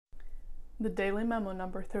The Daily Memo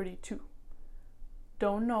number 32.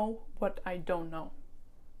 Don't know what I don't know.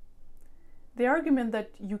 The argument that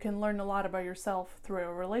you can learn a lot about yourself through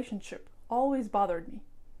a relationship always bothered me.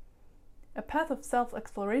 A path of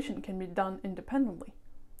self-exploration can be done independently,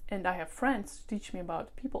 and I have friends to teach me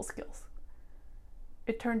about people skills.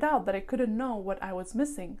 It turned out that I couldn't know what I was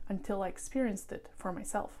missing until I experienced it for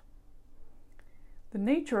myself. The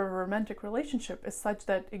nature of a romantic relationship is such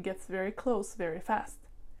that it gets very close very fast.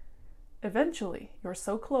 Eventually, you're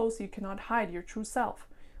so close you cannot hide your true self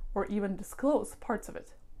or even disclose parts of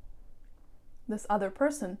it. This other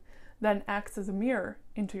person then acts as a mirror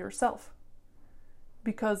into yourself.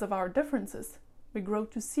 Because of our differences, we grow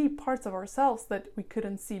to see parts of ourselves that we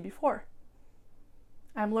couldn't see before.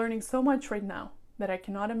 I'm learning so much right now that I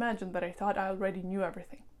cannot imagine that I thought I already knew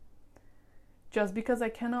everything. Just because I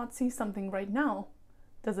cannot see something right now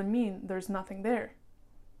doesn't mean there's nothing there.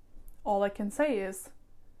 All I can say is,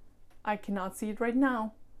 I cannot see it right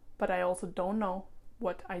now, but I also don't know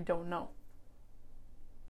what I don't know.